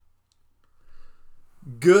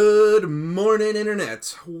Good morning,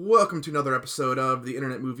 Internet. Welcome to another episode of the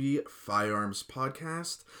Internet Movie Firearms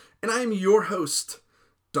Podcast, and I am your host,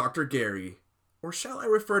 Dr. Gary, or shall I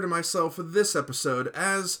refer to myself for this episode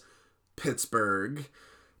as Pittsburgh,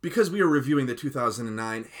 because we are reviewing the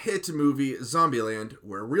 2009 hit movie Zombieland,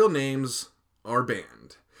 where real names are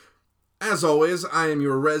banned. As always, I am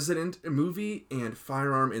your resident movie and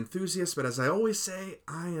firearm enthusiast, but as I always say,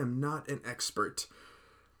 I am not an expert.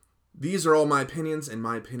 These are all my opinions and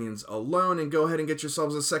my opinions alone, and go ahead and get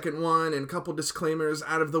yourselves a second one and a couple disclaimers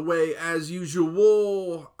out of the way as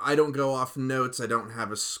usual. I don't go off notes, I don't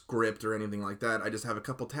have a script or anything like that. I just have a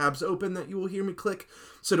couple tabs open that you will hear me click,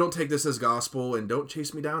 so don't take this as gospel and don't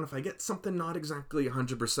chase me down if I get something not exactly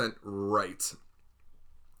 100% right.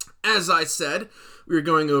 As I said, we are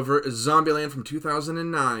going over Zombieland from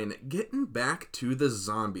 2009, getting back to the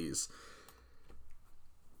zombies.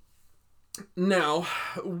 Now,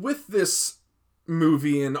 with this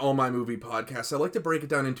movie and all my movie podcasts, I like to break it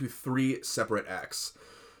down into three separate acts.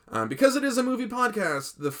 Because it is a movie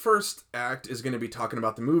podcast, the first act is going to be talking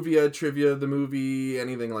about the movie, trivia of the movie,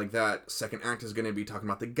 anything like that. Second act is going to be talking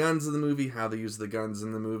about the guns of the movie, how they use the guns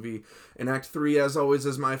in the movie. And Act 3, as always,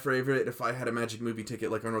 is my favorite. If I had a magic movie ticket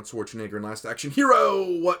like Arnold Schwarzenegger in Last Action Hero,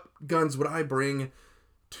 what guns would I bring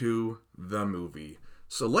to the movie?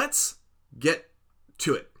 So let's get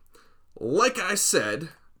to it. Like I said,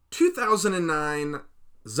 2009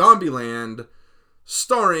 Zombieland,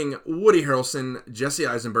 starring Woody Harrelson, Jesse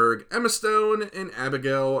Eisenberg, Emma Stone, and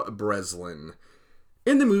Abigail Breslin.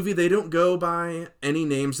 In the movie, they don't go by any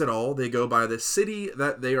names at all. They go by the city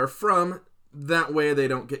that they are from. That way, they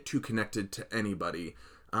don't get too connected to anybody.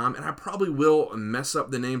 And I probably will mess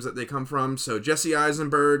up the names that they come from. So Jesse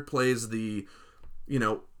Eisenberg plays the,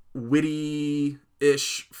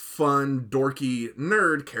 witty-ish, fun, dorky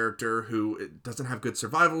nerd character who doesn't have good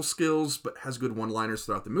survival skills, but has good one-liners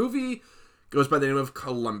throughout the movie. Goes by the name of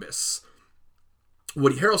Columbus.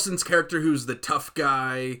 Woody Harrelson's character, who's the tough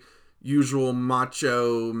guy, usual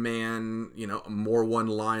macho man, more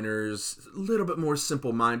one-liners, a little bit more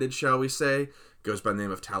simple-minded, shall we say, goes by the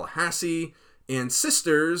name of Tallahassee. And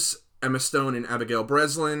sisters, Emma Stone and Abigail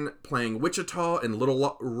Breslin, playing Wichita and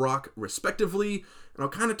Little Rock, respectively. And I'll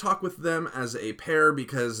kind of talk with them as a pair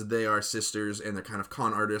because they are sisters and they're kind of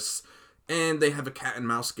con artists. And they have a cat and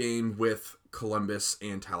mouse game with Columbus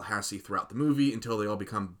and Tallahassee throughout the movie until they all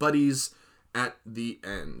become buddies at the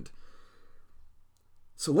end.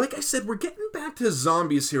 So like I said, we're getting back to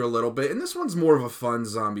zombies here a little bit. And this one's more of a fun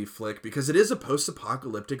zombie flick because it is a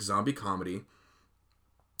post-apocalyptic zombie comedy.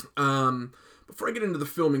 Before I get into the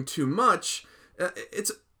filming too much,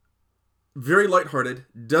 it's very lighthearted,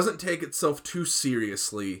 doesn't take itself too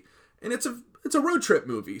seriously, and it's a road trip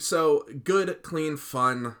movie, so good, clean,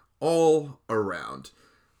 fun, all around.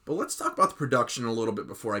 But let's talk about the production a little bit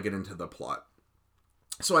before I get into the plot.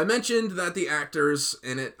 So I mentioned that the actors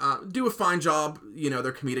in it do a fine job,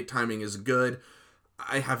 their comedic timing is good.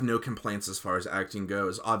 I have no complaints as far as acting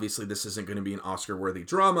goes. Obviously, this isn't going to be an Oscar-worthy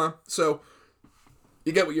drama, so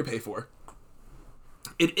you get what you pay for.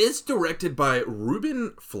 It is directed by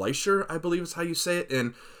Ruben Fleischer, I believe is how you say it,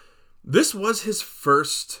 and this was his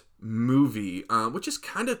first movie, which is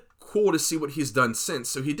kind of cool to see what he's done since.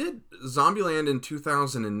 So he did Zombieland in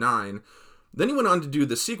 2009, then he went on to do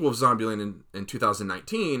the sequel of Zombieland in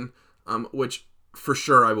 2019, which for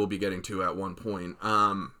sure I will be getting to at one point.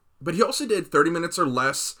 But he also did 30 Minutes or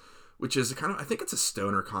Less, which is I think it's a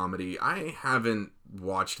stoner comedy. I haven't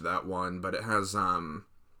watched that one, but it has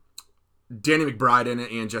Danny McBride in it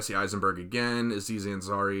and Jesse Eisenberg again, Aziz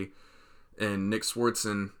Ansari, and Nick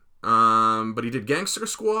Swardson. But he did Gangster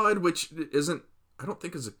Squad, which I don't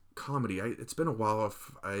think is a comedy. It's been a while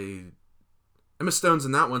Emma Stone's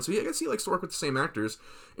in that one, so I guess he likes to work with the same actors.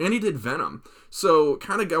 And he did Venom. So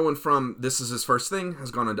kind of going from this is his first thing,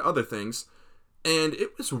 has gone into other things. And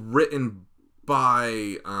it was written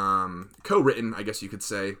by, co-written, I guess you could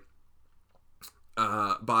say,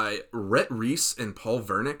 by Rhett Reese and Paul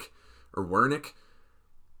Wernick.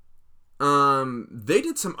 They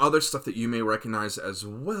did some other stuff that you may recognize as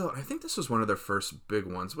well. I think this was one of their first big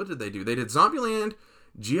ones. What did they do? They did Zombieland,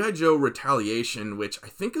 G.I. Joe Retaliation, which I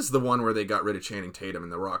think is the one where they got rid of Channing Tatum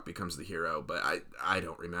and The Rock becomes the hero, but I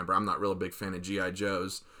don't remember. I'm not really a big fan of G.I.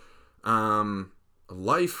 Joes.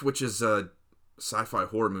 Life, which is a sci-fi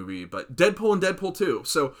horror movie, but Deadpool and Deadpool 2.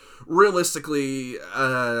 So realistically,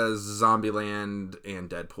 Zombieland and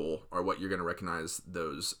Deadpool are what you're going to recognize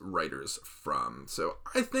those writers from. So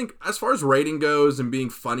I think as far as writing goes and being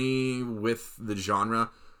funny with the genre,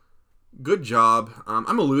 good job.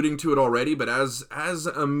 I'm alluding to it already, but as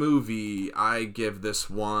a movie, I give this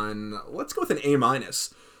one, let's go with an A-.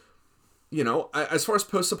 as far as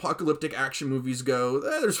post-apocalyptic action movies go,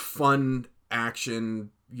 there's fun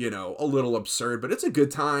action, a little absurd, but it's a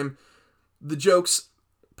good time. The jokes,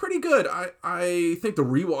 pretty good. I think the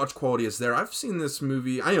rewatch quality is there. I've seen this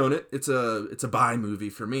movie. I own it. It's a buy movie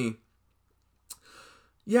for me.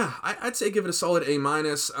 Yeah, I'd say give it a solid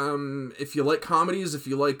A-. If you like comedies, if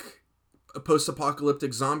you like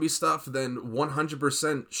post-apocalyptic zombie stuff, then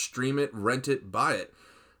 100% stream it, rent it, buy it.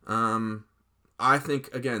 I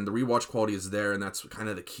think, again, the rewatch quality is there, and that's kind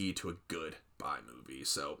of the key to a good buy movie.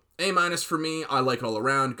 So, A- for me. I like it all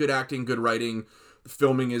around. Good acting, good writing. The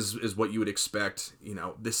filming is what you would expect.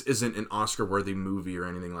 This isn't an Oscar-worthy movie or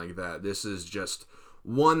anything like that. This is just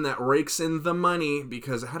one that rakes in the money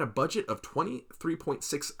because it had a budget of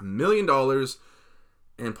 $23.6 million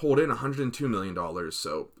and pulled in $102 million.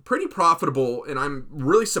 So pretty profitable, and I'm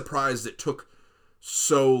really surprised it took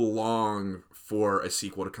so long for a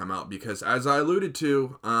sequel to come out because, as I alluded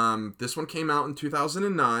to, this one came out in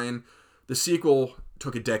 2009. The sequel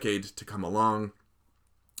took a decade to come along.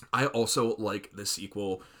 I also like the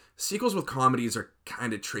sequel. Sequels with comedies are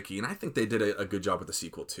kind of tricky, and I think they did a good job with the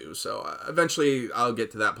sequel too. So eventually I'll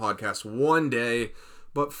get to that podcast one day,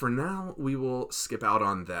 but for now we will skip out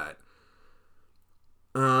on that.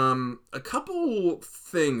 A couple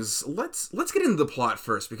things. Let's get into the plot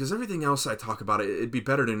first, because everything else I talk about, it'd be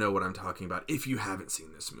better to know what I'm talking about if you haven't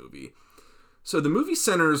seen this movie. So the movie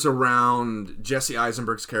centers around Jesse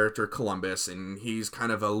Eisenberg's character, Columbus, and he's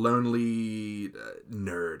kind of a lonely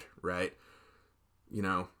nerd, right?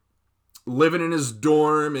 Living in his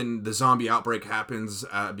dorm, and the zombie outbreak happens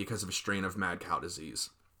because of a strain of mad cow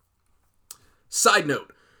disease. Side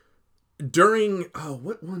note, during,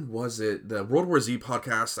 what one was it? The World War Z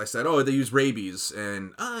podcast, I said, they use rabies,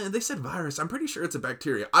 and they said virus. I'm pretty sure it's a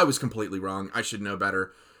bacteria. I was completely wrong. I should know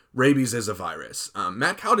better. Rabies is a virus.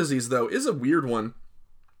 Mad cow disease, though, is a weird one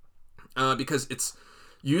because it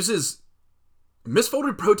uses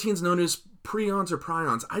misfolded proteins known as prions or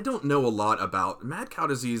prions. I don't know a lot about. Mad cow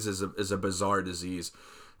disease is a bizarre disease.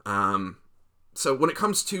 So when it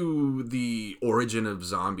comes to the origin of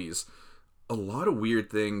zombies, a lot of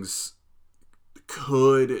weird things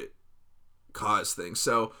could cause things.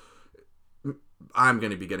 So I'm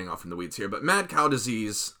going to be getting off in the weeds here, but mad cow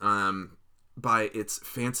disease, by its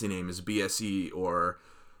fancy name, is BSE, or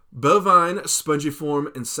bovine spongiform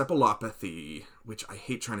encephalopathy, which I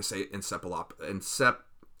hate trying to say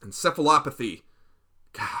encephalopathy.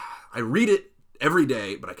 God, I read it every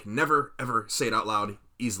day, but I can never, ever say it out loud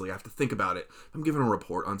easily. I have to think about it. If I'm giving a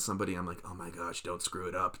report on somebody, I'm like, oh my gosh, don't screw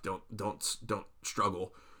it up. Don't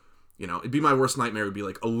struggle. It'd be my worst nightmare. It'd be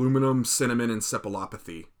like aluminum cinnamon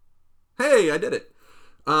encephalopathy. Hey, I did it.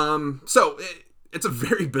 It's a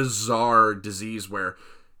very bizarre disease where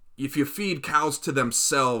if you feed cows to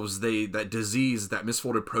themselves, that disease, that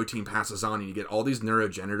misfolded protein passes on, and you get all these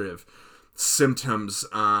neurodegenerative symptoms.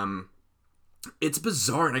 It's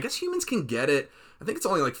bizarre, and I guess humans can get it. I think it's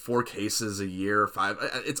only like 4 cases a year, 5.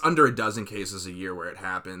 It's under a dozen cases a year where it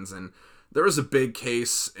happens, and there was a big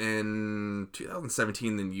case in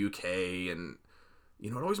 2017 in the UK, and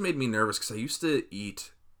it always made me nervous because I used to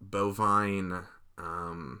eat bovine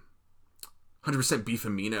 100% beef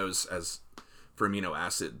aminos as for amino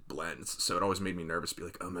acid blends, so it always made me nervous, be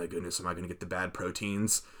like, oh my goodness, am I going to get the bad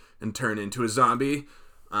proteins and turn into a zombie?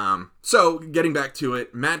 So getting back to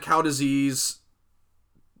it, mad cow disease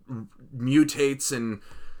mutates, and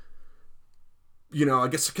I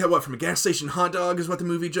guess what, from a gas station hot dog is what the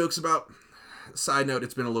movie jokes about. Side note,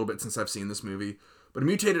 it's been a little bit since I've seen this movie, but a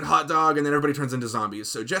mutated hot dog, and then everybody turns into zombies.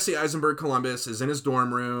 So Jesse Eisenberg Columbus is in his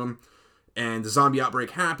dorm room, and the zombie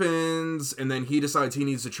outbreak happens, and then he decides he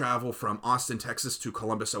needs to travel from Austin, Texas to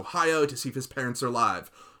Columbus, Ohio to see if his parents are alive.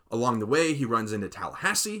 Along the way, he runs into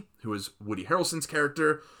Tallahassee, who is Woody Harrelson's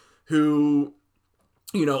character, who,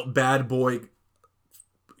 bad boy,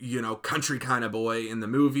 country kind of boy in the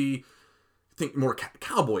movie. I think more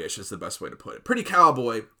cowboyish is the best way to put it. Pretty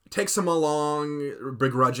cowboy. Takes him along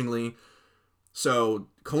begrudgingly. So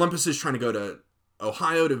Columbus is trying to go to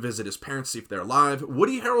Ohio to visit his parents, see if they're alive.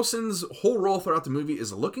 Woody Harrelson's whole role throughout the movie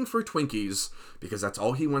is looking for Twinkies, because that's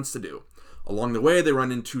all he wants to do. Along the way, they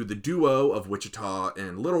run into the duo of Wichita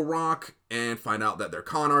and Little Rock and find out that they're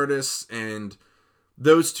con artists, and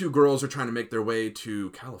those two girls are trying to make their way to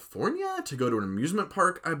California to go to an amusement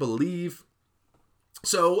park, I believe.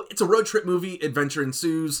 So it's a road trip movie. Adventure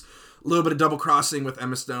ensues. A little bit of double crossing with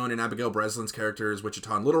Emma Stone and Abigail Breslin's characters,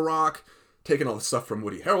 Wichita and Little Rock, taking all the stuff from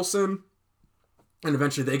Woody Harrelson. And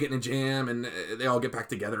eventually they get in a jam, and they all get back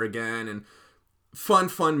together again. And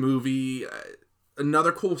fun movie.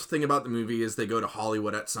 another cool thing about the movie is they go to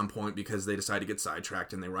Hollywood at some point because they decide to get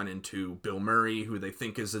sidetracked and they run into Bill Murray, who they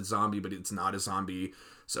think is a zombie, but it's not a zombie.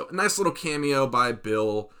 So a nice little cameo by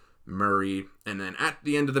Bill Murray. And then at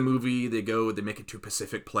the end of the movie, they make it to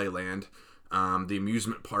Pacific Playland, the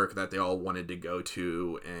amusement park that they all wanted to go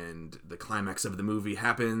to. And the climax of the movie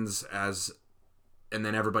happens and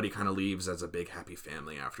then everybody kind of leaves as a big happy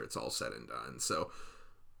family after it's all said and done. So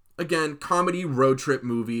again, comedy road trip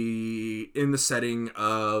movie in the setting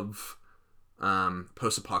of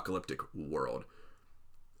post-apocalyptic world.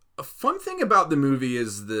 A fun thing about the movie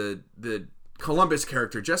is the Columbus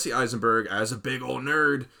character, Jesse Eisenberg, as a big old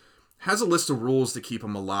nerd, has a list of rules to keep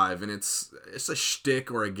him alive, and it's a shtick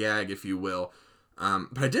or a gag, if you will.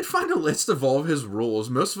 But I did find a list of all of his rules.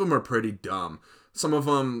 Most of them are pretty dumb. Some of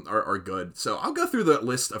them are good. So I'll go through the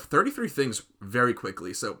list of 33 things very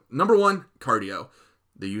quickly. So number 1, cardio.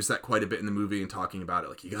 They use that quite a bit in the movie and talking about it.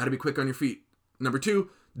 Like, you got to be quick on your feet. Number 2,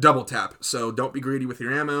 double tap. So don't be greedy with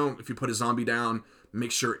your ammo. If you put a zombie down,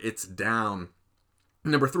 make sure it's down.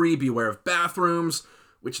 Number 3, beware of bathrooms,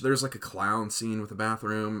 which there's like a clown scene with a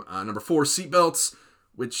bathroom. Number 4, seatbelts,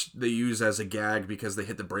 which they use as a gag because they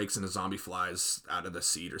hit the brakes and a zombie flies out of the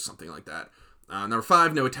seat or something like that. Number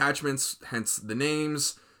 5, no attachments, hence the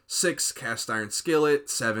names. 6, cast iron skillet.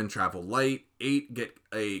 7, travel light. 8, get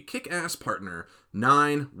a kick-ass partner.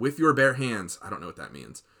 9, with your bare hands. I don't know what that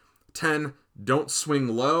means. 10, don't swing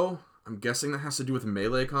low. I'm guessing that has to do with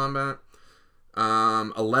melee combat.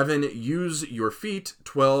 11, use your feet.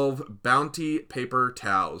 12, bounty paper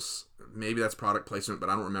towels. Maybe that's product placement, but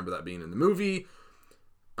I don't remember that being in the movie.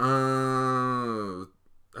 Oh,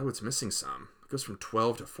 it's missing some. It goes from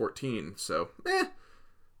 12 to 14, so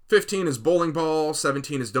 15 is bowling ball.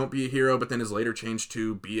 17 is don't be a hero, but then is later changed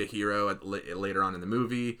to be a hero later on in the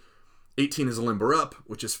movie. 18 is a limber up,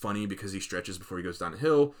 which is funny because he stretches before he goes down a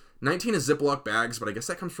hill. 19 is Ziploc bags, but I guess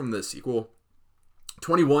that comes from the sequel.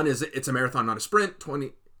 21 is it's a marathon, not a sprint.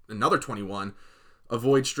 21,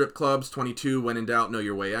 avoid strip clubs. 22, when in doubt, know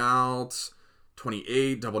your way out.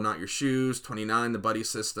 28, double knot your shoes. 29, the buddy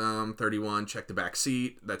system. 31, check the back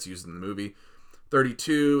seat. That's used in the movie.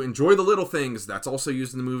 32, enjoy the little things. That's also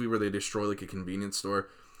used in the movie where they destroy like a convenience store.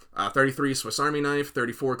 33, Swiss Army knife.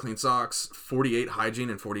 34, clean socks. 48, hygiene.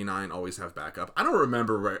 And 49, always have backup. I don't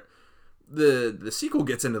remember where the sequel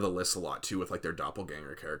gets into the list a lot too with like their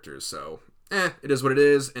doppelganger characters. So it is what it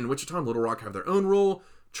is. And Wichita and Little Rock have their own rule.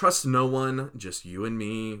 Trust no one, just you and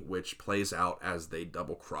me, which plays out as they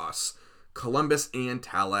double cross Columbus and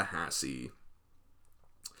Tallahassee.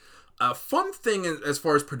 A fun thing as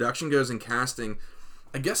far as production goes and casting,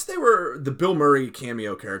 I guess they were the Bill Murray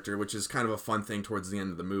cameo character, which is kind of a fun thing towards the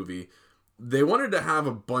end of the movie. They wanted to have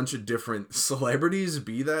a bunch of different celebrities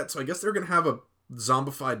be that, so I guess they're going to have a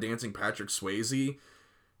zombified dancing Patrick Swayze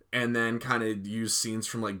and then kind of use scenes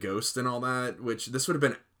from like Ghost and all that, which this would have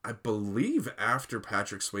been, I believe, after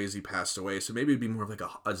Patrick Swayze passed away, so maybe it'd be more of like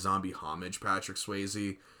a zombie homage Patrick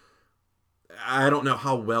Swayze. I don't know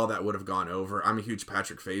how well that would have gone over. I'm a huge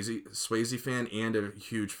Patrick Swayze fan and a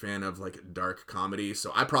huge fan of like dark comedy,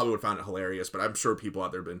 so I probably would have found it hilarious, but I'm sure people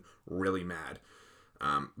out there have been really mad.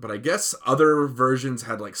 But I guess other versions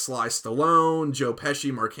had like Sly Stallone, Joe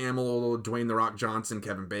Pesci, Mark Hamill, Dwayne "The Rock" Johnson,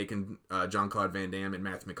 Kevin Bacon, Jean-Claude Van Damme, and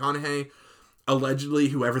Matthew McConaughey. Allegedly,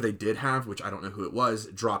 whoever they did have, which I don't know who it was,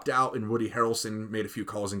 dropped out, and Woody Harrelson made a few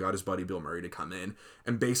calls and got his buddy Bill Murray to come in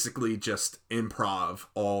and basically just improv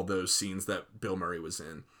all those scenes that Bill Murray was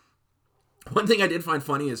in. One thing I did find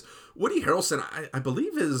funny is Woody Harrelson, I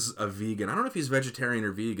believe, is a vegan. I don't know if he's vegetarian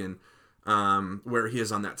or vegan, where he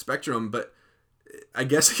is on that spectrum, but I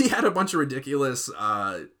guess he had a bunch of ridiculous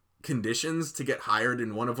conditions to get hired,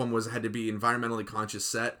 and one of them had to be environmentally conscious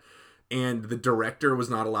set. And the director was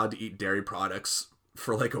not allowed to eat dairy products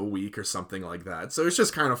for like a week or something like that. So it's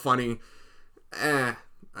just kind of funny. I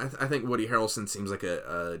think Woody Harrelson seems like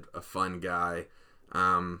a fun guy.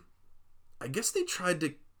 I guess they tried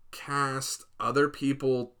to cast other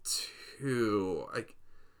people too.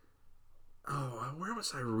 Where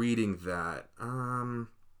was I reading that? I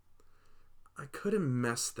could have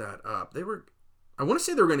messed that up. I want to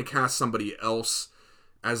say they were going to cast somebody else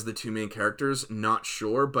as the two main characters, not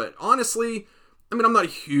sure, but honestly, I mean, I'm not a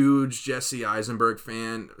huge Jesse Eisenberg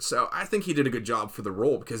fan, so I think he did a good job for the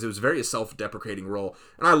role because it was a very self-deprecating role,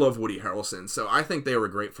 and I love Woody Harrelson, so I think they were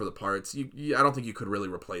great for the parts. I don't think you could really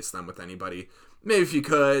replace them with anybody. Maybe if you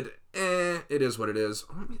could, it is what it is.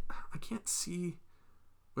 I can't see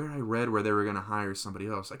where I read where they were going to hire somebody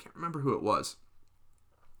else. I can't remember who it was.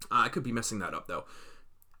 I could be messing that up, though.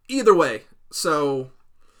 Either way, so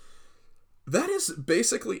that is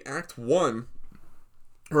basically Act 1,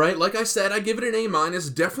 right? Like I said, I give it an A-.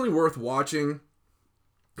 Definitely worth watching.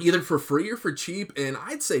 either for free or for cheap, and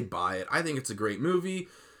I'd say buy it. I think it's a great movie.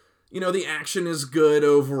 You know, the action is good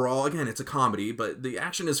overall. Again, it's a comedy, but the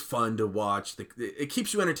action is fun to watch. It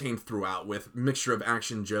keeps you entertained throughout with mixture of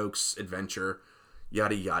action, jokes, adventure,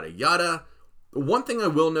 yada, yada, yada. One thing I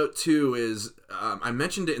will note, too, is I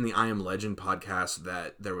mentioned it in the I Am Legend podcast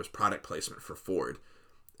that there was product placement for Ford.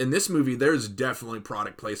 In this movie, there's definitely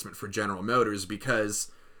product placement for General Motors because...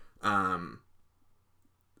 and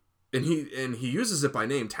he uses it by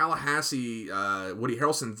name. Tallahassee, Woody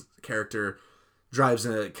Harrelson's character, drives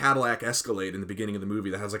a Cadillac Escalade in the beginning of the movie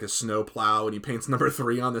that has like a snow plow, and he paints number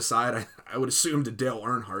 3 on the side. I would assume to Dale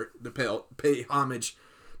Earnhardt, to pay homage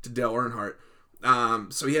to Dale Earnhardt.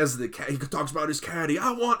 So he has he talks about his caddy.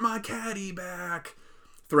 I want my caddy back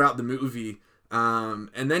throughout the movie.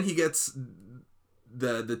 And then he gets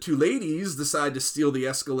the two ladies decide to steal the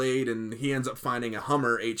Escalade, and he ends up finding a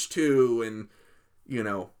Hummer H2, and you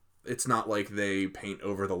know, it's not like they paint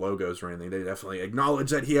over the logos or anything. They definitely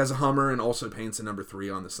acknowledge that he has a Hummer and also paints a number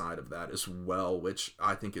 3 on the side of that as well, which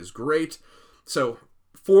I think is great. So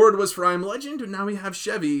Ford was for I Am Legend, and now we have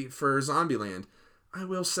Chevy for Zombieland. I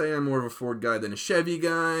will say I'm more of a Ford guy than a Chevy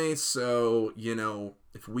guy, so, you know,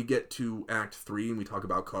 if we get to Act 3 and we talk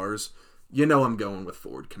about cars, you know I'm going with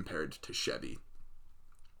Ford compared to Chevy.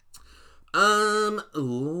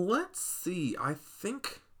 Let's see. I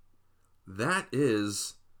think that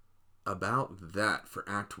is about that for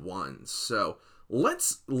Act 1. So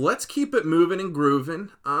let's keep it moving and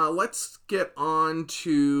grooving. Let's get on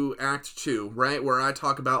to Act 2, right, where I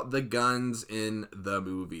talk about the guns in the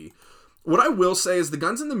movie. What I will say is the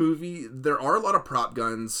guns in the movie, there are a lot of prop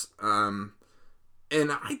guns, and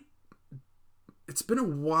it's been a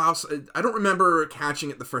while. So I don't remember catching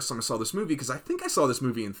it the first time I saw this movie because I think I saw this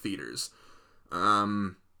movie in theaters.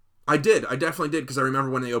 I definitely did, because I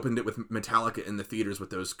remember when they opened it with Metallica in the theaters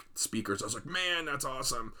with those speakers. I was like, man, that's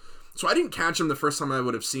awesome. So I didn't catch them the first time I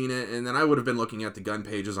would have seen it, and then I would have been looking at the gun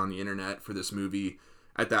pages on the internet for this movie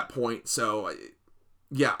at that point. So,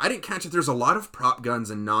 yeah, I didn't catch it. There's a lot of prop guns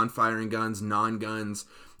and non-firing guns, non-guns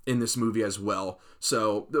in this movie as well.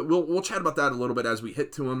 So we'll chat about that a little bit as we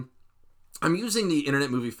hit to them. I'm using the Internet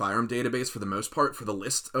Movie Firearm Database for the most part for the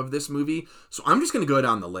list of this movie, so I'm just going to go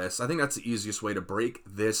down the list. I think that's the easiest way to break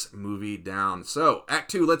this movie down. So, Act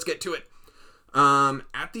 2, let's get to it.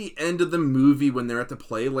 At the end of the movie, when they're at the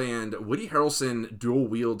Playland, Woody Harrelson dual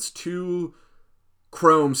wields 2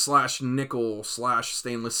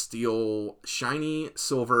 chrome/nickel/stainless steel shiny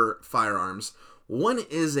silver firearms. One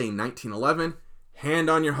is a 1911, hand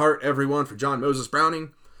on your heart, everyone, for John Moses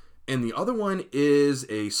Browning. And the other one is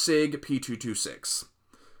a SIG P226.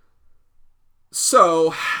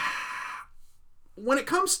 So, when it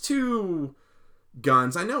comes to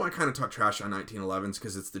guns, I know I kind of talk trash on 1911s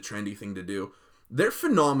because it's the trendy thing to do. They're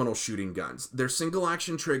phenomenal shooting guns. Their single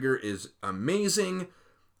action trigger is amazing.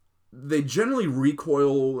 They generally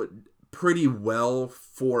recoil pretty well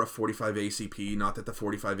for a 45 ACP. Not that the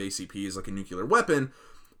 45 ACP is like a nuclear weapon,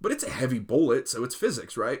 but it's a heavy bullet, so it's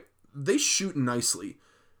physics, right? They shoot nicely.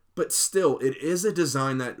 But still, it is a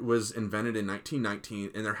design that was invented in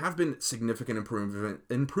 1919, and there have been significant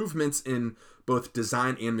improvements in both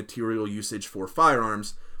design and material usage for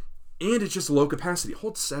firearms, and it's just low capacity. It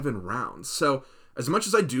holds 7 rounds. So, as much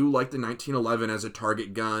as I do like the 1911 as a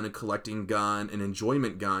target gun, a collecting gun, an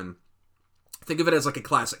enjoyment gun, think of it as like a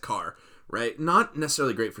classic car, right? Not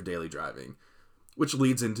necessarily great for daily driving, which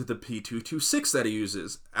leads into the P226 that he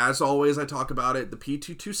uses. As always, I talk about it. The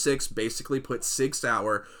P226 basically puts Sig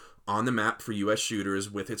Sauer on the map for U.S.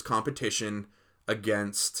 shooters with its competition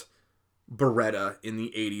against Beretta in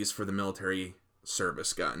the 80s for the military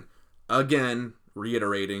service gun. Again,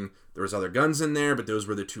 reiterating, there was other guns in there, but those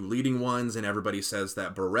were the 2 leading ones, and everybody says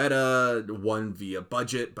that Beretta won via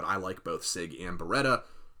budget, but I like both Sig and Beretta.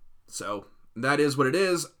 So that is what it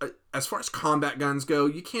is. As far as combat guns go,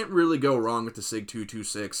 you can't really go wrong with the Sig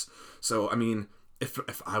 226. So, I mean,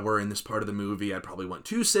 if I were in this part of the movie, I'd probably want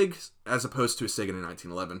 2 SIGs as opposed to a SIG in a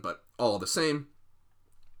 1911, but all the same.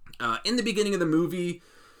 In the beginning of the movie,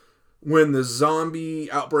 when the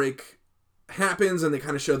zombie outbreak happens and they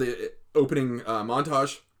kind of show the opening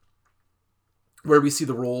montage, where we see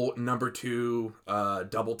the roll number 2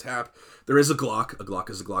 double tap, there is a Glock. A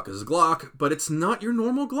Glock is a Glock is a Glock, but it's not your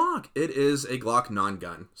normal Glock. It is a Glock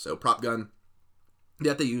non-gun, so prop gun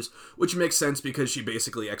that they use, which makes sense because she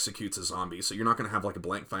basically executes a zombie, so you're not going to have like a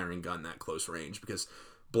blank firing gun that close range because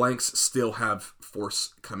blanks still have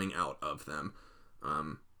force coming out of them.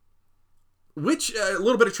 Which, a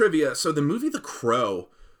little bit of trivia, so the movie The Crow,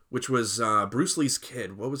 which was Bruce Lee's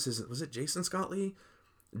kid, what was his, was it Jason Scott Lee?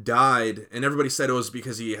 died, and everybody said it was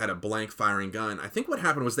because he had a blank firing gun. I think what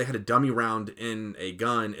happened was they had a dummy round in a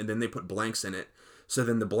gun, and then they put blanks in it. So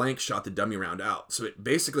then the blank shot the dummy round out. So it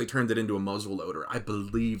basically turned it into a muzzle loader, I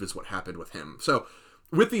believe is what happened with him. So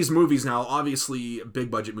with these movies now, obviously big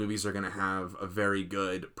budget movies are going to have a very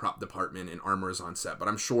good prop department and armors on set. But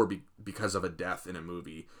I'm sure because of a death in a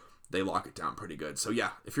movie, they lock it down pretty good. So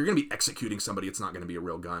yeah, if you're going to be executing somebody, it's not going to be a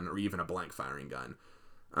real gun or even a blank firing gun.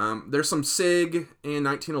 There's some SIG in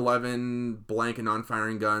 1911 blank and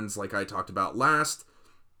non-firing guns like I talked about last.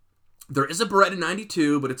 There is a Beretta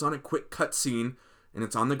 92, but it's on a quick cut scene. And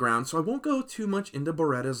it's on the ground, so I won't go too much into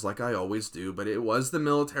Berettas like I always do, but it was the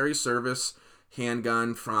military service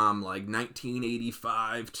handgun from like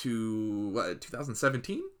 1985 to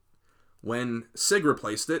 2017 when SIG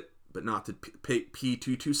replaced it, but not the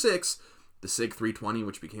P226, the SIG 320,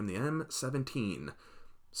 which became the M17.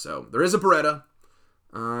 So there is a Beretta.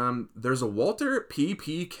 There's a Walther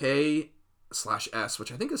PPK/S,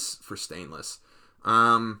 which I think is for stainless,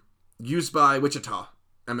 used by Wichita.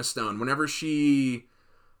 Emma Stone, whenever she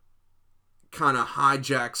kind of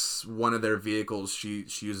hijacks one of their vehicles, she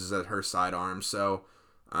uses it at her sidearm. So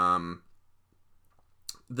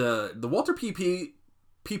the Walther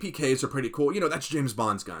PPKs are pretty cool. That's James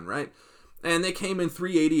Bond's gun, right? And they came in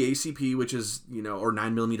 380 ACP, which is, or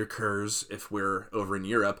 9mm Kurs if we're over in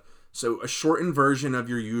Europe. So a shortened version of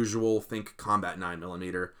your usual, think combat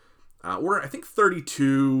 9mm. Or I think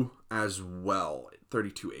 32 as well,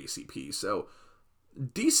 32 ACP. So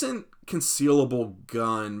decent concealable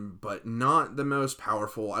gun, but not the most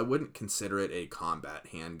powerful. I wouldn't consider it a combat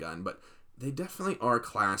handgun, but they definitely are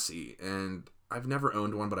classy, and I've never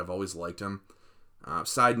owned one, but I've always liked them.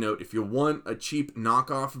 Side note, if you want a cheap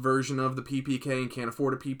knockoff version of the PPK and can't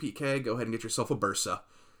afford a PPK, go ahead and get yourself a Bersa.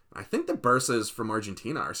 I think the Bersas from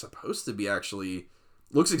Argentina are supposed to be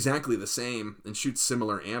looks exactly the same and shoots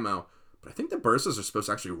similar ammo, but I think the Bersas are supposed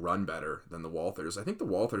to actually run better than the Walthers. I think the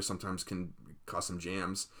Walthers sometimes can cause some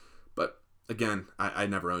jams, but again, I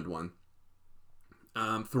never owned one.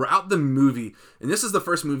 Throughout the movie, and this is the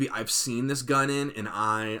first movie I've seen this gun in, and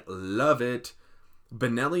I love it,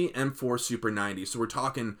 Benelli M4 Super 90. So we're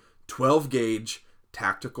talking 12 gauge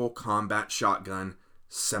tactical combat shotgun,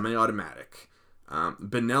 semi-automatic.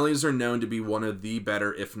 Benellis are known to be one of the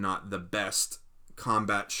better, if not the best,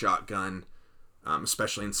 combat shotgun,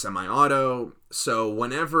 especially in semi-auto. So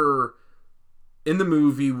whenever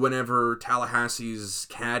Tallahassee's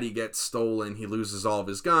caddy gets stolen, he loses all of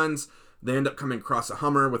his guns. They end up coming across a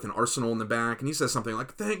Hummer with an arsenal in the back, and he says something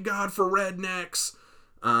like, "Thank God for rednecks."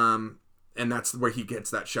 And that's where he gets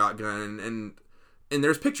that shotgun. And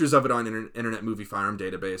there's pictures of it on Internet Movie Firearm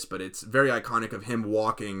Database, but it's very iconic of him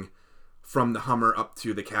walking from the Hummer up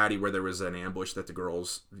to the caddy where there was an ambush that the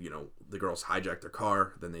girls hijacked their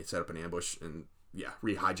car. Then they set up an ambush and,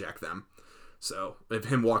 re-hijack them. So, of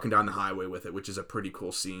him walking down the highway with it, which is a pretty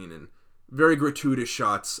cool scene, and very gratuitous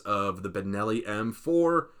shots of the Benelli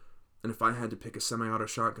M4. And if I had to pick a semi-auto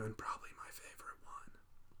shotgun, probably my favorite one.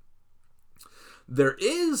 There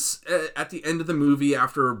is, at the end of the movie,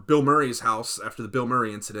 after Bill Murray's house, after the Bill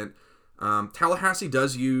Murray incident, Tallahassee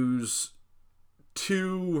does use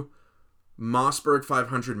 2 Mossberg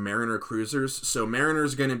 500 Mariner cruisers. So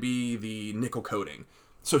Mariner's going to be the nickel coating,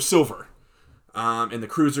 so silver. And the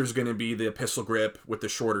cruiser's going to be the pistol grip with the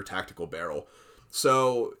shorter tactical barrel.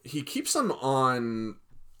 So he keeps them on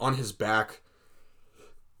his back.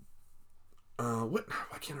 Why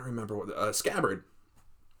can't I remember what scabbard?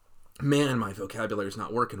 Man, my vocabulary is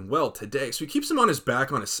not working well today. So he keeps them on his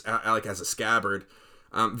back as a scabbard,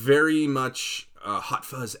 very much Hot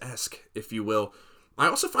Fuzz-esque, if you will. I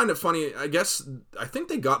also find it funny, I think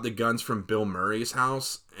they got the guns from Bill Murray's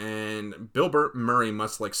house, and Bill Murray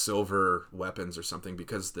must like silver weapons or something,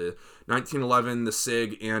 because the 1911, the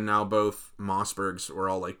SIG, and now both Mossbergs were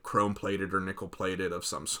all like chrome-plated or nickel-plated of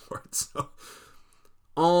some sort, so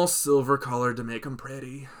all silver-colored to make them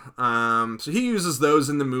pretty. So he uses those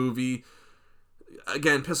in the movie.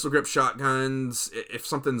 Again, pistol grip shotguns, if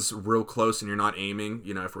something's real close and you're not aiming,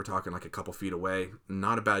 if we're talking like a couple feet away,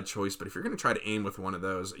 not a bad choice. But if you're going to try to aim with one of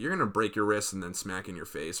those, you're going to break your wrist and then smack in your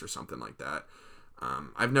face or something like that.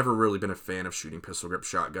 I've never really been a fan of shooting pistol grip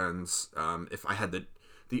shotguns. If I had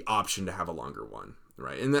the option to have a longer one,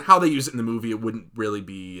 right? And how they use it in the movie, it wouldn't really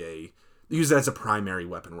be they use it as a primary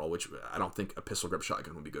weapon role, which I don't think a pistol grip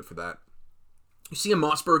shotgun would be good for that. You see a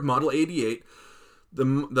Mossberg Model 88. The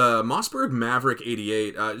Mossberg Maverick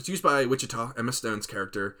 88, it's used by Wichita, Emma Stone's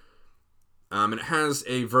character, and it has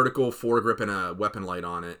a vertical foregrip and a weapon light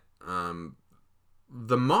on it.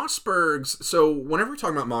 The Mossbergs, so whenever we're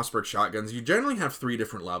talking about Mossberg shotguns, you generally have 3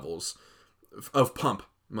 different levels of pump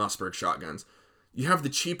Mossberg shotguns. You have the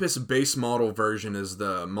cheapest base model version is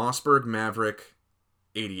the Mossberg Maverick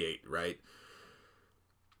 88, right?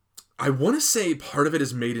 I want to say part of it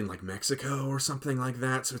is made in like Mexico or something like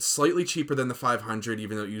that, so it's slightly cheaper than the 500,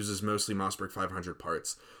 even though it uses mostly Mossberg 500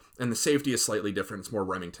 parts. And the safety is slightly different. It's more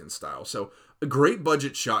Remington style. So a great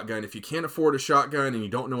budget shotgun. If you can't afford a shotgun and you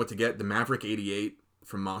don't know what to get, the Maverick 88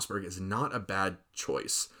 from Mossberg is not a bad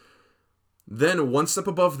choice. Then one step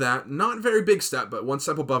above that, not a very big step, but one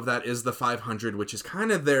step above that is the 500, which is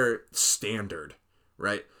kind of their standard,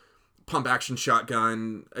 right? Pump action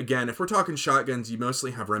shotgun. Again, if we're talking shotguns, you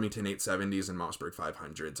mostly have Remington 870s and Mossberg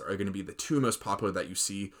 500s are going to be the two most popular that you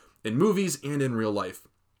see in movies and in real life.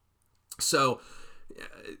 So,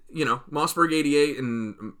 you know, Mossberg 88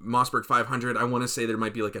 and Mossberg 500, I want to say there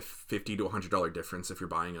might be like a $50 to $100 difference if you're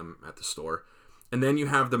buying them at the store. And then you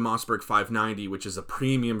have the Mossberg 590, which is a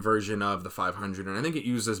premium version of the 500, and I think it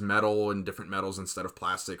uses metal and different metals instead of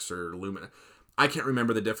plastics or aluminum. I can't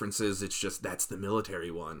remember the differences. It's just that's the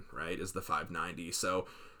military one, right, is the 590. So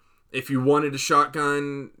if you wanted a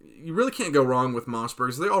shotgun, you really can't go wrong with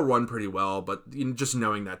Mossbergs. They all run pretty well, but just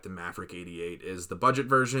knowing that the Maverick 88 is the budget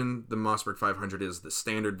version, the Mossberg 500 is the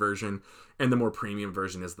standard version, and the more premium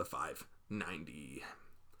version is the 590.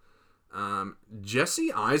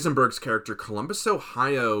 Jesse Eisenberg's character, Columbus,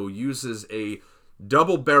 Ohio, uses a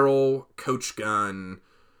double-barrel coach gun.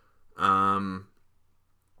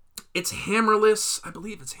 It's hammerless. I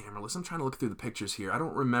believe it's hammerless. I'm trying to look through the pictures here. I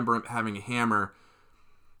don't remember him having a hammer.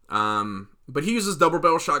 But he uses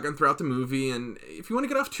double-barrel shotgun throughout the movie, and if you want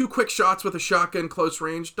to get off 2 quick shots with a shotgun close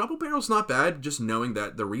range, double-barrel's not bad, just knowing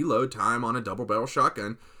that the reload time on a double-barrel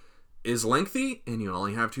shotgun is lengthy, and you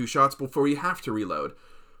only have 2 shots before you have to reload.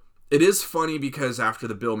 It is funny because after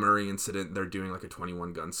the Bill Murray incident, they're doing like a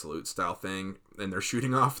 21 gun salute style thing, and they're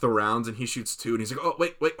shooting off the rounds, and he shoots 2, and he's like, oh,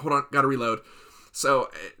 wait, hold on, gotta reload. So,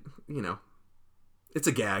 you know, it's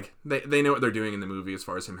a gag. They know what they're doing in the movie as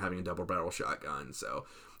far as him having a double barrel shotgun. So,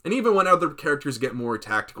 and even when other characters get more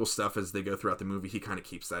tactical stuff as they go throughout the movie, he kind of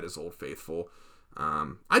keeps that as Old Faithful.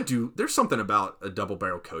 There's something about a double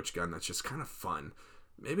barrel coach gun that's just kind of fun.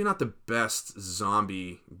 Maybe not the best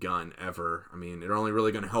zombie gun ever. I mean, it's only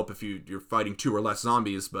really going to help if you're fighting 2 or less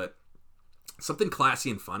zombies, but something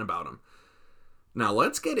classy and fun about them. Now,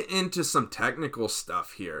 let's get into some technical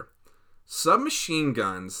stuff here. Submachine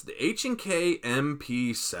guns, the H&K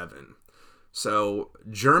MP7. So,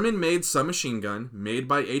 German-made submachine gun, made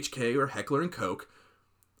by HK or Heckler & Koch.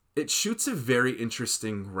 It shoots a very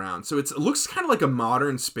interesting round. So, it looks kind of like a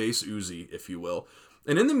modern space Uzi, if you will.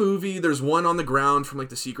 And in the movie, there's one on the ground from like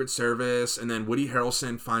the Secret Service, and then Woody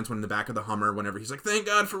Harrelson finds one in the back of the Hummer whenever he's like, thank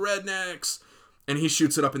God for rednecks! And he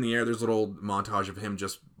shoots it up in the air. There's a little montage of him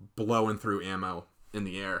just blowing through ammo in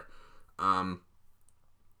the air.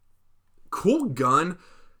 Cool gun.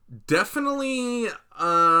 Definitely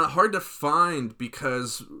hard to find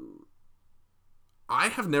because I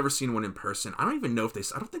have never seen one in person. I don't even know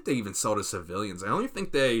I don't think they even sell to civilians. I only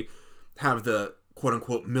think they have the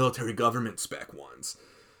quote-unquote military government spec ones.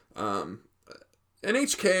 And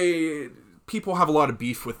HK, people have a lot of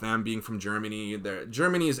beef with them being from Germany.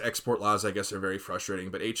 Germany's export laws, I guess, are very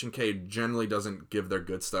frustrating, but H&K generally doesn't give their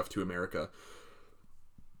good stuff to America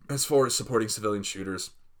as far as supporting civilian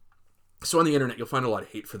shooters. So on the internet, you'll find a lot of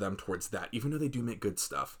hate for them towards that, even though they do make good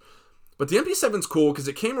stuff. But the MP7's cool because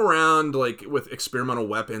it came around like with experimental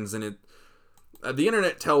weapons, and the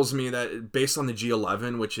internet tells me that based on the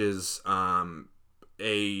G11, which is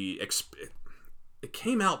it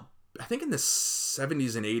came out, I think in the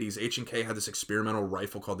 70s and 80s. H&K had this experimental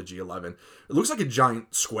rifle called the G11. It looks like a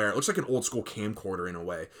giant square. It looks like an old school camcorder in a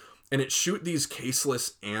way. And it shoot these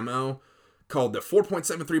caseless ammo called the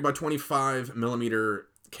 4.73 by 25 millimeter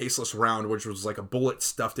caseless round, which was like a bullet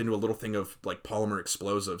stuffed into a little thing of like polymer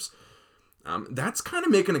explosives. That's kind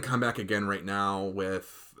of making a comeback again right now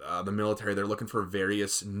with the military. They're looking for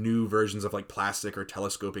various new versions of like plastic or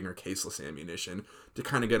telescoping or caseless ammunition to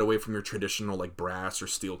kind of get away from your traditional like brass or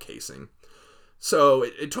steel casing. So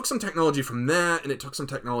it took some technology from that, and it took some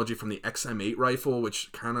technology from the XM8 rifle,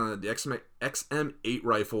 which kind of the XM8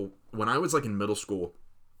 rifle, when I was like in middle school,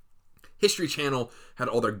 History Channel had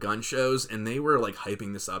all their gun shows, and they were like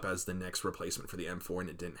hyping this up as the next replacement for the M4, and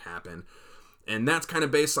it didn't happen. And that's kind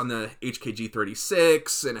of based on the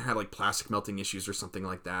HKG36, and it had like plastic melting issues or something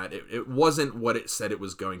like that. It wasn't what it said it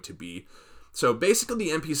was going to be. So basically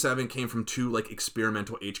the MP7 came from 2 like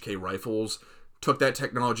experimental HK rifles, took that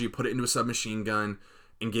technology, put it into a submachine gun,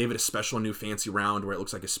 and gave it a special new fancy round where it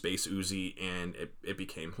looks like a space Uzi, and it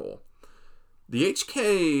became whole. The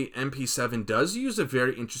HK MP7 does use a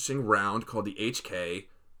very interesting round called the HK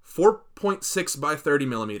 4.6 by 30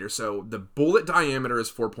 millimeters. So the bullet diameter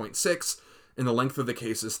is 4.6, and the length of the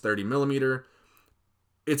case is 30 millimeter.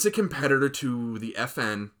 It's a competitor to the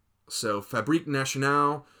FN. So Fabrique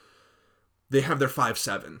Nationale, they have their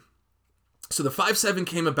 5.7. So the 5.7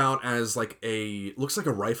 came about as like looks like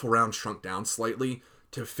a rifle round shrunk down slightly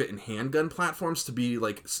to fit in handgun platforms, to be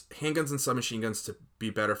like handguns and submachine guns to be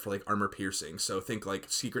better for like armor piercing. So think like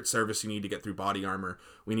Secret Service, you need to get through body armor.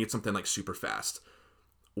 We need something like super fast.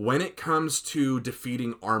 When it comes to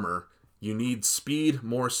defeating armor, you need speed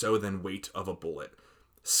more so than weight of a bullet.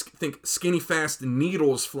 Think skinny fast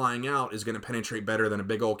needles flying out is going to penetrate better than a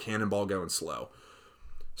big old cannonball going slow.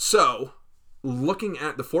 So looking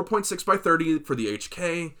at the 4.6 by 30 for the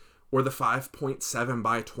HK or the 5.7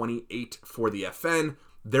 by 28 for the FN,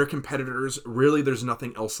 they're competitors. Really, there's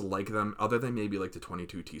nothing else like them other than maybe like the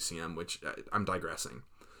 22 TCM, which I'm digressing.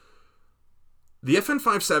 The FN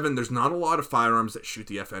 5.7, there's not a lot of firearms that shoot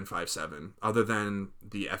the FN 5.7 other than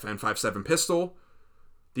the FN 5.7 pistol,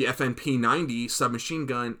 the FN P90 submachine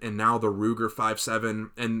gun, and now the Ruger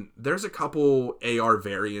 5.7. And there's a couple AR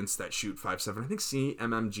variants that shoot 5.7. I think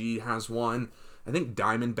CMMG has one. I think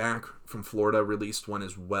Diamondback from Florida released one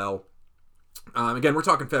as well. Again, we're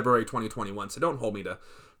talking February 2021, so don't hold me to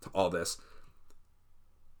all this.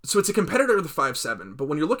 So it's a competitor to the 5.7, but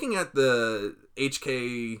when you're looking at the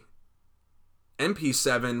HK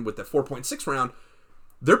MP7 with the 4.6 round,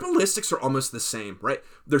 their ballistics are almost the same, right?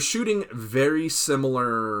 They're shooting very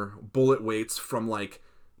similar bullet weights from like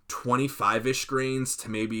 25-ish grains to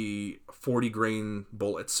maybe 40 grain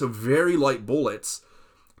bullets. So very light bullets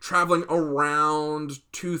traveling around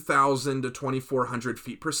 2,000 to 2,400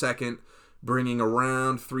 feet per second, bringing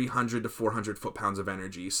around 300 to 400 foot-pounds of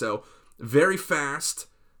energy. So very fast,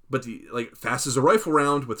 but fast as a rifle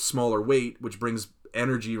round with smaller weight, which brings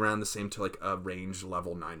energy around the same to like a range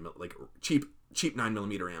level 9, like cheap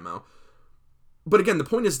 9mm ammo. But again, the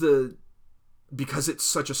point is because it's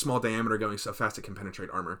such a small diameter going so fast, it can penetrate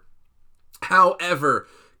armor. However,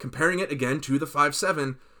 comparing it again to the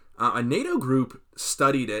 5.7, a NATO group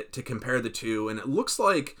studied it to compare the two, and it looks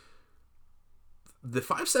like the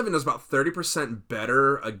 5.7 is about 30%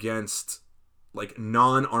 better against like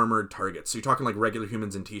non-armored targets. So you're talking like regular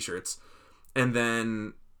humans in t-shirts, and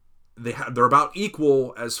then they're about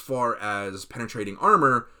equal as far as penetrating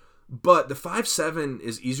armor. But the 5.7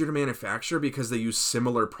 is easier to manufacture because they use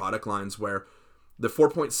similar product lines, where the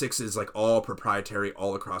 4.6 is like all proprietary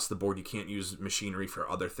all across the board. You can't use machinery for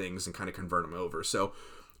other things and kind of convert them over. So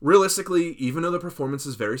realistically, even though the performance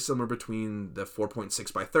is very similar between the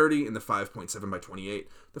 4.6 by 30 and the 5.7 by 28,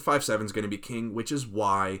 the 5.7 is going to be king, which is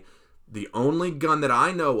why the only gun that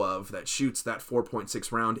I know of that shoots that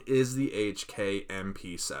 4.6 round is the HK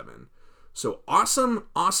MP7. So awesome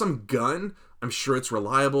gun. I'm sure it's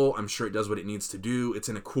reliable. I'm sure it does what it needs to do. It's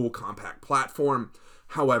in a cool, compact platform.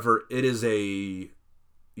 However, it is a,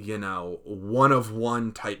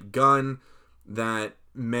 one-of-one type gun that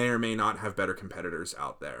may or may not have better competitors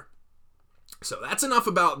out there. So that's enough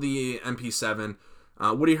about the MP7.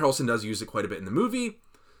 Woody Harrelson does use it quite a bit in the movie.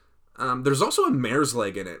 There's also a mare's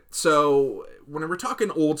leg in it. So when we're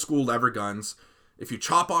talking old school lever guns, if you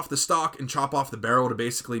chop off the stock and chop off the barrel to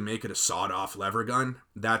basically make it a sawed-off lever gun,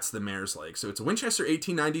 that's the mare's leg. So it's a Winchester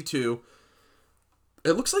 1892.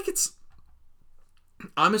 It looks like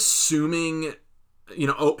I'm assuming,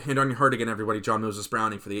 hand on your heart again, everybody, John Moses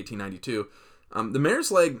Browning for the 1892. The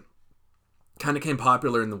mare's leg kind of became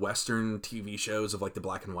popular in the Western TV shows of like the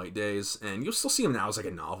black and white days, and you'll still see them now as like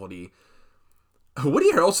a novelty.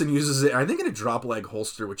 Woody Harrelson uses it, I think, in a drop leg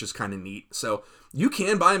holster, which is kind of neat. So you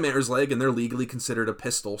can buy a mare's leg, and they're legally considered a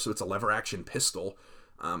pistol, so it's a lever action pistol.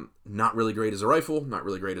 Not really great as a rifle, not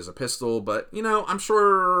really great as a pistol, but, I'm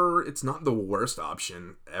sure it's not the worst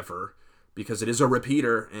option ever, because it is a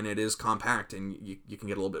repeater, and it is compact, and you can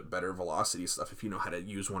get a little bit better velocity stuff if you know how to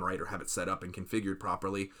use one right or have it set up and configured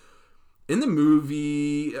properly. In the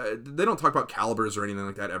movie, they don't talk about calibers or anything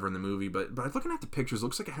like that ever in the movie, but looking at the pictures, it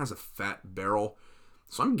looks like it has a fat barrel.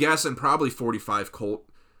 So I'm guessing probably 45 Colt.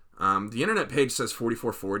 The internet page says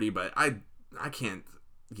 4440, but I can't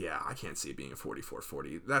see it being a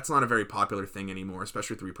 4440. That's not a very popular thing anymore,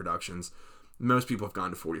 especially with reproductions. Most people have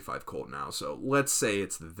gone to 45 Colt now, so let's say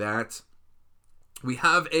it's that. We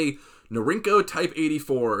have a Norinco Type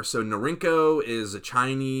 84. So Norinco is a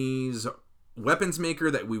Chinese weapons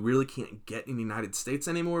maker that we really can't get in the United States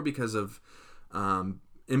anymore because of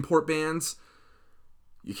import bans.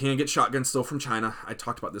 You can get shotguns still from China. I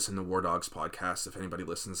talked about this in the War Dogs podcast, if anybody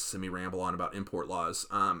listens to me ramble on about import laws.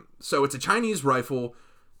 So it's a Chinese rifle,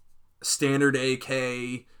 standard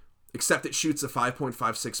AK, except it shoots a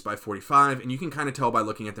 5.56 by 45, and you can kind of tell by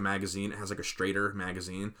looking at the magazine. It has like a straighter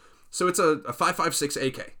magazine. So it's a 5.56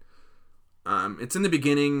 AK. It's in the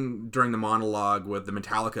beginning during the monologue with the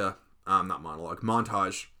Metallica, not monologue,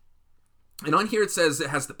 montage. And on here it says it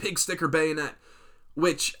has the pig sticker bayonet,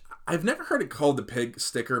 which I've never heard it called the pig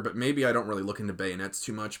sticker, but maybe I don't really look into bayonets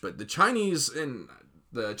too much. But the Chinese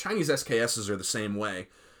SKSs are the same way.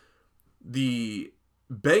 The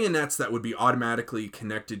bayonets that would be automatically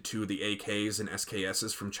connected to the AKs and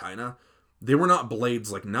SKSs from China, they were not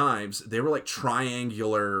blades like knives. They were like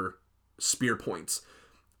triangular spear points.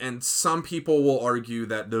 And some people will argue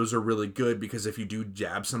that those are really good because if you do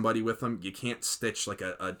jab somebody with them, you can't stitch like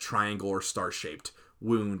a triangle or star-shaped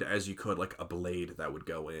wound as you could like a blade that would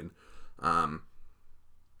go in.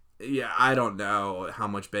 Yeah, I don't know how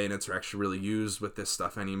much bayonets are actually really used with this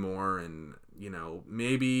stuff anymore, and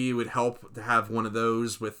maybe it would help to have one of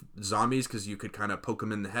those with zombies because you could kind of poke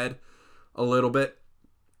them in the head a little bit,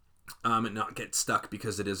 and not get stuck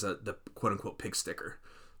because it is the quote-unquote pig sticker.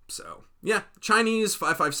 So yeah, Chinese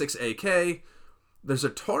 5.56 AK. There's a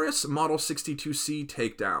Taurus Model 62C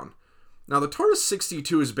takedown. Now the Taurus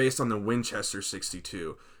 62 is based on the Winchester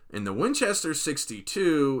 62. And the Winchester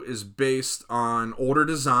 62 is based on older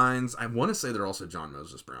designs. I want to say they're also John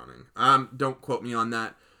Moses Browning. Don't quote me on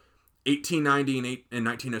that. 1890 and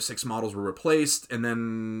 1906 models were replaced. And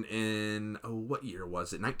then in, what year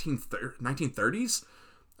was it? 1930s?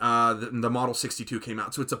 The Model 62 came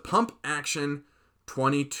out. So it's a pump action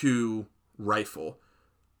 22 rifle.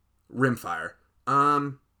 Rimfire.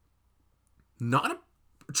 Not a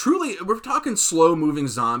truly, we're talking slow-moving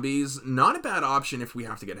zombies. Not a bad option if we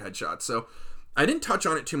have to get headshots. So, I didn't touch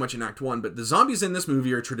on it too much in Act 1, but the zombies in this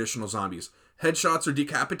movie are traditional zombies. Headshots or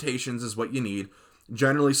decapitations is what you need.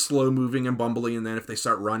 Generally slow-moving and bumbly, and then if they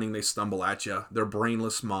start running, they stumble at you. They're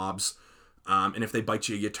brainless mobs, and if they bite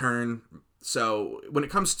you, you turn. So, when it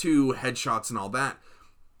comes to headshots and all that,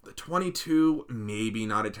 the 22, maybe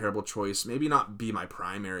not a terrible choice. Maybe not be my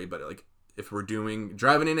primary, but like if we're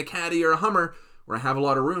driving in a Caddy or a Hummer, where I have a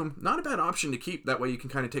lot of room, not a bad option to keep. That way you can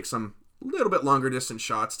kind of take some little bit longer distance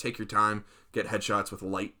shots, take your time, get headshots with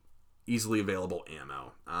light, easily available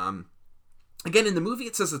ammo. Again, in the movie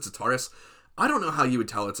it says it's a Taurus. I don't know how you would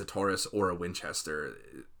tell it's a Taurus or a Winchester.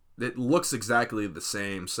 It looks exactly the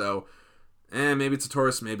same, so maybe it's a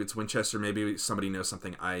Taurus, maybe it's Winchester, maybe somebody knows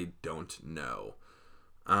something I don't know.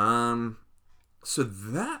 So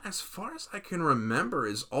that, as far as I can remember,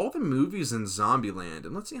 is all the movies in Zombieland.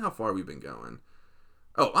 And let's see how far we've been going.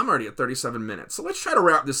 Oh, I'm already at 37 minutes. So let's try to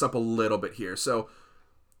wrap this up a little bit here. So,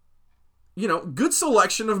 good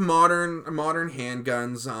selection of modern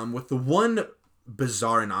handguns, with the one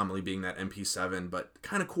bizarre anomaly being that MP7, but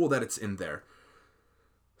kind of cool that it's in there.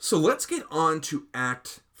 So let's get on to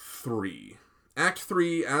Act 3. Act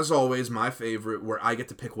 3, as always, my favorite, where I get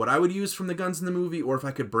to pick what I would use from the guns in the movie, or if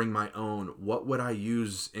I could bring my own, what would I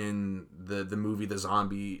use in the movie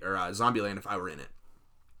Zombieland if I were in it.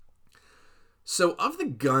 So, of the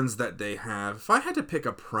guns that they have, if I had to pick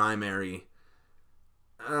a primary,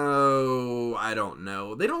 I don't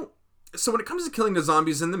know. So when it comes to killing the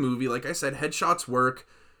zombies in the movie, like I said, headshots work.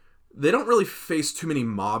 They don't really face too many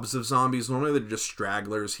mobs of zombies. Normally they're just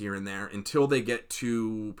stragglers here and there until they get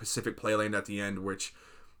to Pacific Playland at the end, which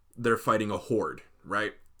they're fighting a horde,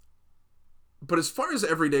 right? But as far as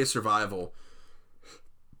everyday survival,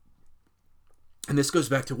 and this goes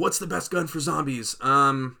back to what's the best gun for zombies?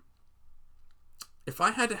 If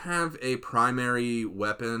I had to have a primary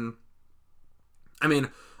weapon, I'm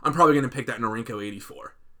probably going to pick that Norinco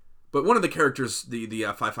 84. But one of the characters, the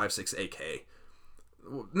 5.56 AK,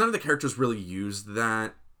 none of the characters really used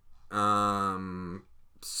that.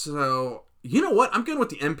 So, you know what? I'm going with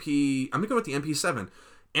the MP7.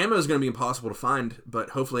 Ammo is going to be impossible to find,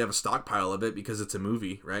 but hopefully I have a stockpile of it because it's a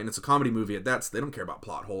movie, right? And it's a comedy movie at that, so they don't care about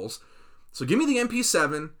plot holes. So give me the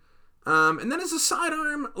MP7. And then as a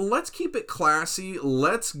sidearm, let's keep it classy.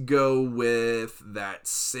 Let's go with that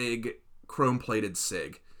SIG, chrome-plated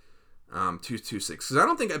SIG, 226. Because I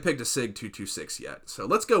don't think I picked a SIG 226 yet. So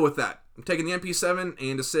let's go with that. I'm taking the MP7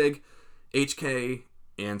 and a SIG, HK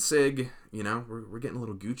and SIG. We're getting a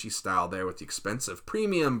little Gucci style there with the expensive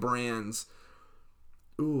premium brands.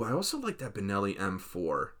 Ooh, I also like that Benelli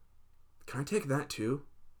M4. Can I take that too?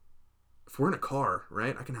 If we're in a car,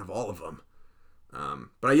 right? I can have all of them.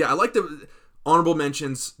 But yeah, I like the honorable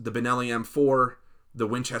mentions, the Benelli M4, the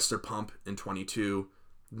Winchester pump in 22,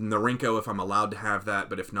 Norinco if I'm allowed to have that,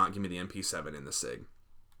 but if not, give me the MP7 in the SIG.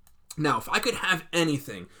 Now, if I could have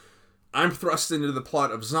anything, I'm thrust into the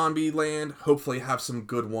plot of Zombieland, hopefully have some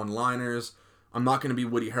good one-liners. I'm not going to be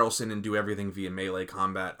Woody Harrelson and do everything via melee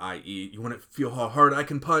combat, i.e., you want to feel how hard I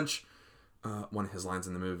can punch? One of his lines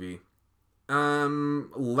in the movie.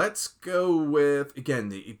 Let's go with, again,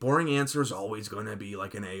 the boring answer is always going to be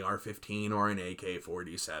like an AR-15 or an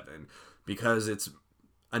AK-47 because it's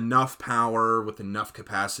enough power with enough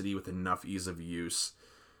capacity with enough ease of use.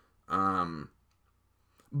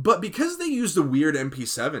 But because they used a weird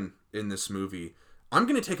MP7 in this movie, I'm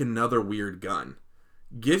going to take another weird gun.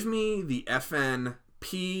 Give me the FN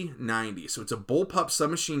P90. So it's a bullpup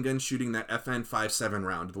submachine gun shooting that FN 57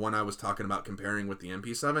 round, the one I was talking about comparing with the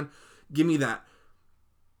MP7. Give me that.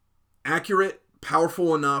 Accurate,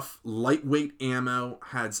 powerful enough, lightweight ammo,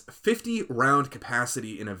 has 50 round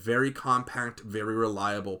capacity in a very compact, very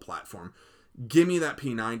reliable platform. Give me that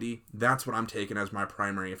P90. That's what I'm taking as my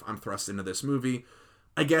primary if I'm thrust into this movie.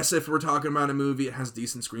 I guess if we're talking about a movie, it has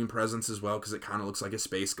decent screen presence as well because it kind of looks like a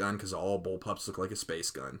space gun because all bullpups look like a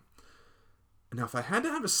space gun. Now, if I had to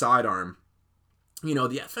have a sidearm, the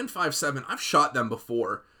FN57, I've shot them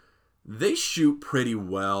before. They shoot pretty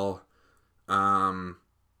well. But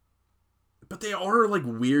they are like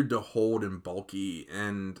weird to hold and bulky.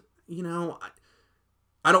 And,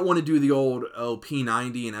 I don't want to do the old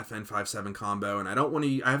P90 and FN57 combo. And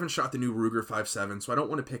I haven't shot the new Ruger 57, so I don't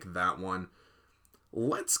want to pick that one.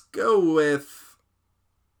 Let's go with...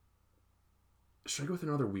 Should I go with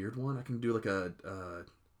another weird one? I can do like a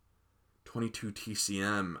 22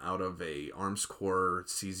 TCM out of a Armscore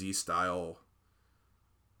CZ style.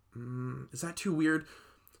 Is that too weird?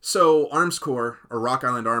 So Armscore, or Rock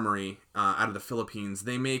Island Armory, out of the Philippines,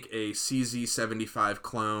 they make a CZ75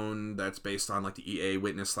 clone that's based on like the EA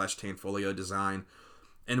Witness / Tanfolio design.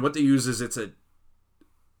 And what they use is it's a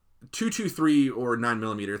 223 or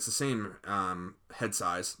 9mm. It's the same head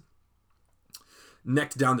size,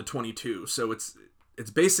 necked down to 22. So it's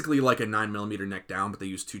basically like a 9mm neck down, but they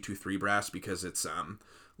use 223 brass because it's a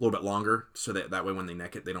little bit longer. So that way when they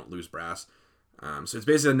neck it, they don't lose brass. So it's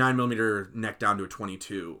basically a 9mm neck down to a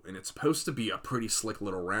 22, and it's supposed to be a pretty slick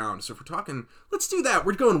little round. So if we're talking, let's do that.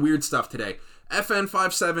 We're going weird stuff today.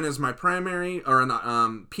 FN57 is my primary, or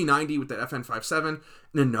P90 with the FN57, and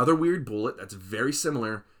another weird bullet that's very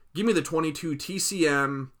similar. Give me the 22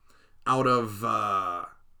 TCM out of...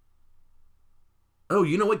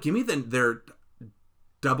 you know what? Give me their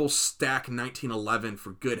double stack 1911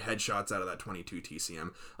 for good headshots out of that 22 TCM.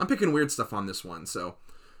 I'm picking weird stuff on this one, so...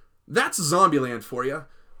 That's Zombieland for you.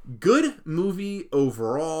 Good movie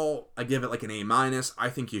overall. I give it like an A-. I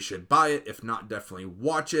think you should buy it. If not, definitely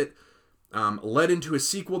watch it. Led into a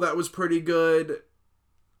sequel that was pretty good.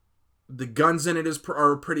 The guns in it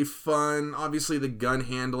are pretty fun. Obviously, the gun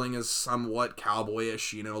handling is somewhat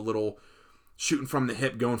cowboyish. A little shooting from the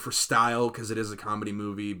hip, going for style because it is a comedy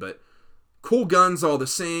movie. But cool guns all the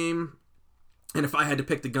same. And if I had to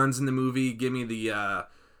pick the guns in the movie, give me the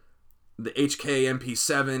HK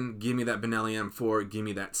MP7, give me that Benelli M4, give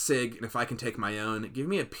me that SIG, and if I can take my own, give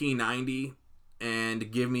me a P90,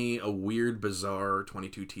 and give me a weird, bizarre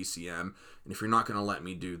 22 TCM, and if you're not going to let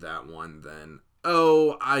me do that one, then,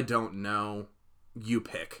 I don't know, you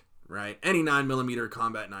pick, right? Any 9mm,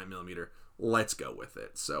 combat 9mm, let's go with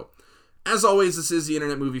it. So, as always, this is the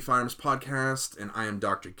Internet Movie Firearms Podcast, and I am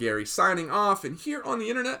Dr. Gary signing off, and here on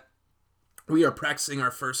the internet, we are practicing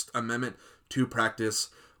our First Amendment to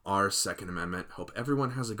practice our Second Amendment. Hope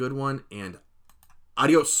everyone has a good one, and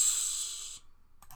adios.